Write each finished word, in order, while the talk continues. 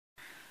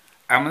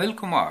I'm Anil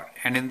Kumar,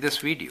 and in this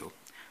video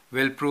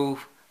we'll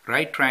prove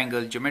right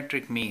triangle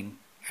geometric mean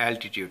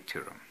altitude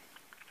theorem.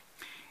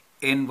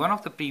 In one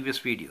of the previous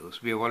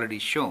videos we have already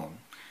shown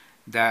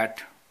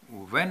that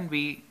when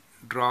we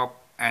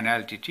drop an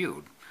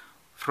altitude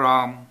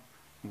from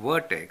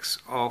vertex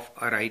of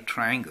a right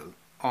triangle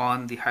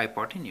on the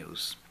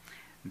hypotenuse,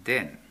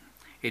 then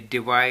it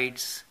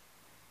divides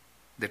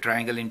the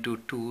triangle into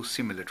two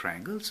similar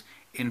triangles.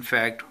 In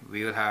fact,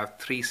 we will have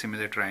three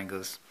similar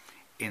triangles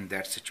in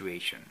that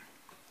situation.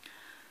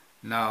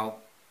 Now,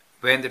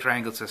 when the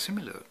triangles are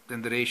similar,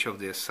 then the ratio of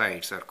their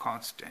sides are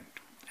constant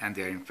and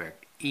they are in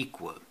fact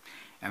equal.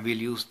 And we'll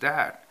use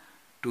that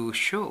to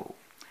show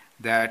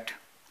that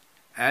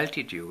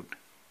altitude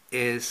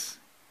is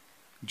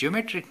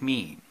geometric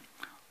mean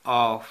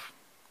of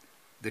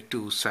the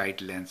two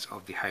side lengths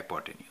of the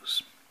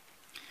hypotenuse.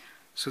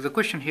 So the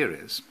question here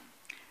is,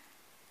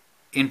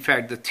 in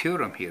fact the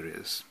theorem here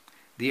is,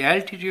 the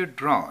altitude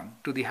drawn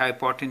to the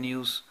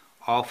hypotenuse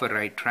of a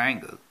right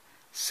triangle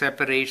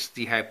separates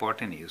the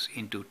hypotenuse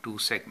into two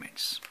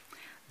segments.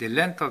 The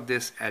length of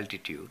this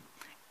altitude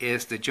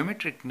is the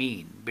geometric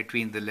mean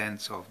between the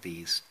lengths of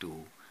these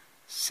two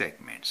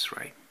segments,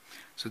 right?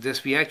 So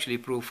this we actually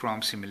prove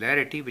from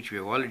similarity, which we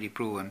have already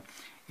proven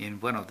in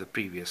one of the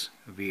previous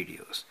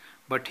videos.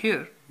 But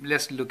here,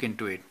 let's look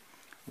into it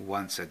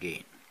once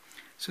again.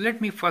 So let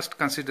me first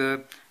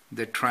consider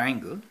the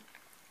triangle,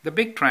 the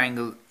big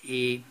triangle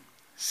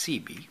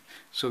ACB.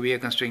 So we are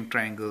considering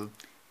triangle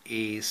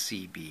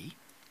ACB.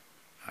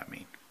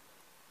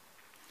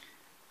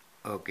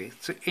 Okay,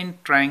 so in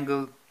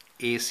triangle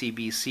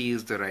ACB, C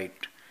is the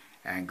right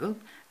angle.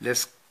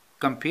 Let's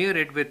compare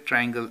it with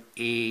triangle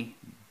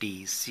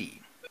ADC.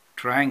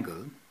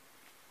 Triangle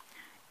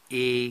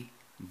ADC.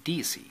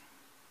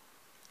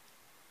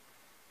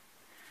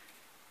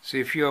 So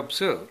if you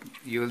observe,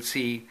 you will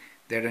see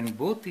that in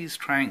both these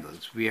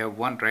triangles we have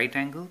one right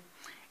angle.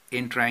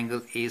 In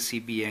triangle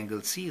ACB,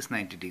 angle C is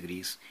 90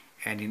 degrees,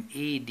 and in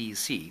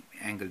ADC,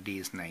 angle D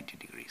is 90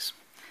 degrees.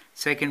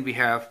 Second, we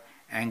have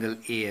angle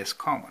A as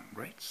common,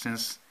 right?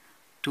 Since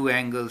two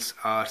angles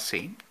are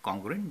same,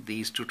 congruent,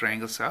 these two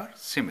triangles are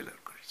similar.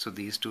 Correct? So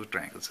these two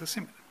triangles are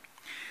similar.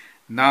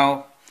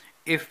 Now,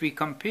 if we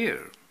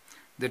compare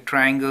the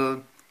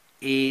triangle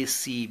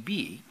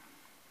ACB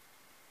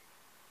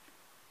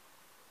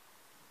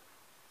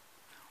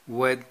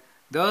with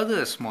the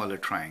other smaller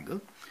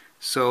triangle,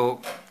 so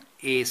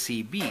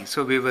ACB,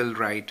 so we will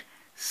write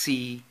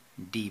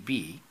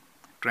CDB,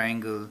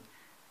 triangle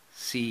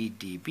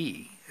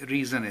CDB.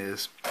 Reason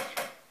is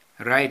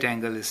right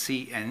angle is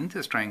C, and in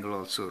this triangle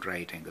also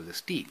right angle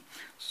is D.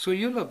 So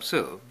you'll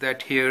observe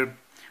that here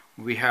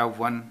we have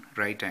one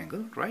right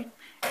angle, right?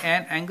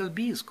 And angle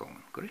B is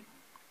common, correct?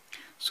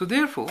 So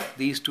therefore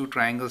these two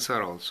triangles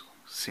are also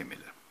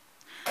similar.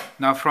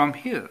 Now from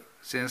here,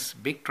 since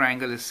big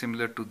triangle is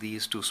similar to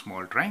these two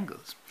small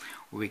triangles,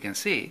 we can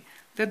say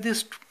that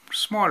these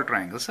small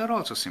triangles are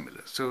also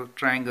similar. So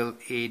triangle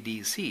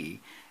ADC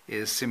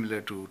is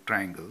similar to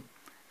triangle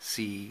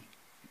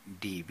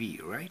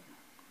CDB, right?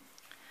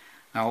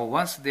 Now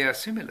once they are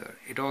similar,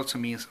 it also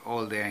means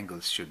all the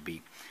angles should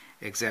be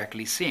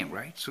exactly same,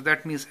 right? So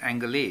that means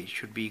angle A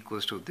should be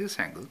equal to this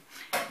angle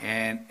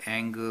and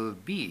angle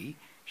B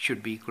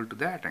should be equal to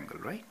that angle,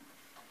 right?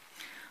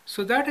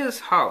 So that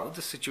is how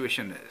the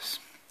situation is.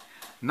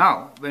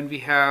 Now when we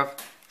have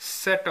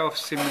set of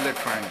similar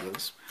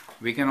triangles,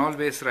 we can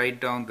always write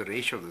down the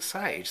ratio of the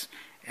sides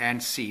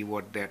and see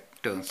what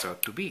that turns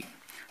out to be.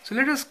 So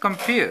let us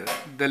compare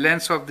the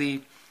lengths of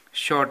the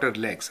shorter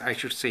legs, I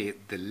should say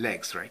the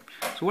legs, right?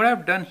 So what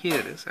I've done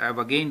here is I've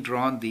again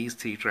drawn these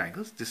three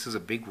triangles. This is a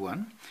big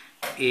one,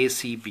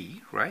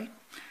 ACB, right?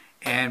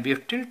 And we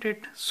have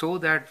tilted so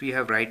that we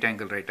have right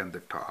angle right on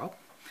the top,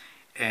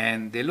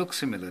 and they look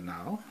similar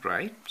now,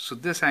 right? So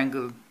this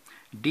angle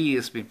D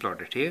is being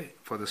plotted here.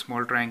 For the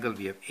small triangle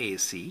we have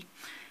AC,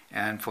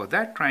 and for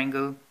that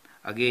triangle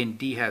again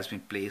D has been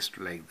placed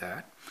like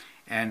that,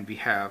 and we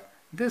have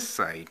this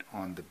side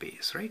on the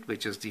base, right,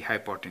 which is the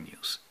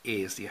hypotenuse.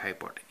 A is the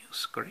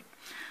hypotenuse, correct?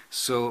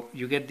 So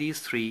you get these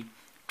three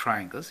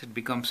triangles. It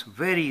becomes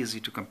very easy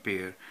to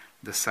compare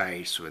the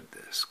sides with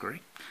this,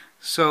 correct?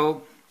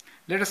 So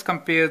let us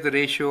compare the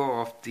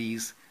ratio of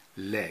these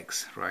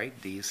legs, right?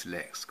 These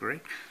legs,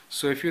 correct?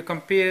 So if you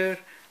compare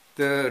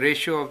the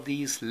ratio of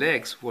these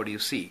legs, what do you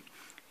see?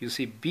 You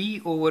see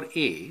B over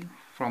A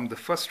from the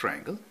first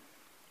triangle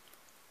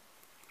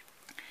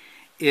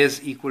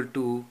is equal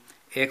to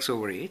x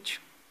over h,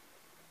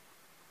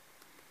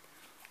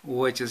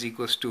 which is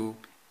equals to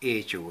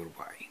h over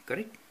y,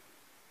 correct?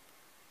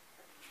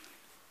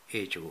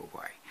 H over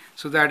y.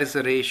 So that is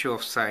the ratio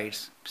of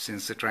sides.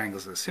 Since the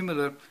triangles are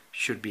similar,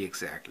 should be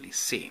exactly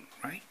same,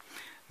 right?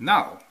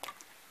 Now,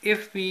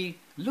 if we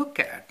look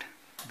at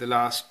the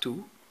last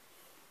two,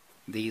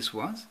 these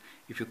ones,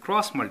 if you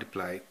cross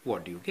multiply,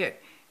 what do you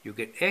get? You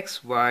get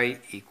xy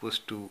equals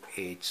to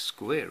h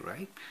square,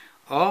 right?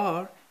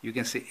 Or you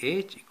can say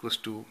h equals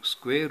to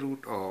square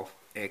root of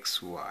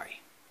xy.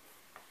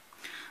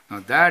 Now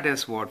that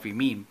is what we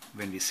mean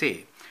when we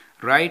say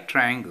right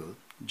triangle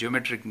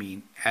geometric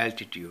mean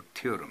altitude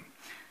theorem,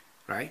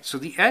 right? So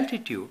the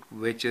altitude,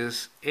 which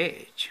is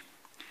h,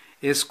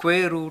 is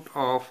square root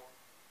of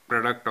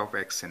product of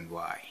x and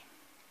y.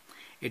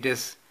 It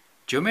is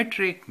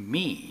geometric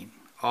mean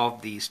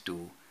of these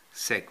two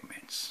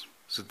segments.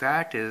 So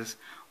that is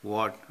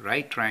what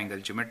right triangle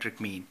geometric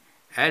mean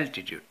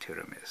altitude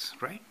theorem is,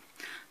 right?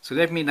 So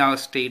let me now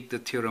state the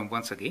theorem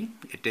once again.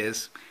 It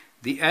is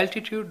the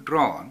altitude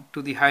drawn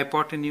to the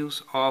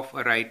hypotenuse of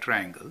a right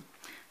triangle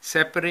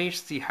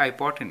separates the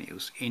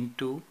hypotenuse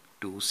into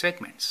two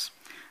segments.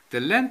 The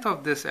length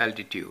of this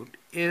altitude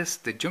is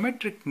the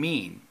geometric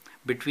mean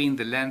between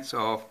the lengths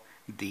of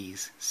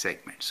these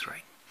segments,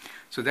 right?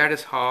 So that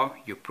is how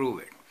you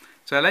prove it.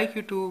 So I'd like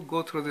you to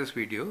go through this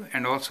video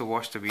and also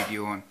watch the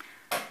video on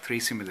three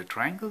similar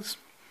triangles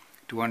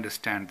to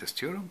understand this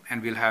theorem,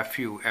 and we'll have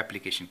few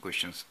application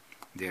questions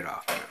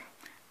thereafter.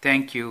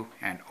 Thank you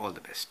and all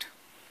the best.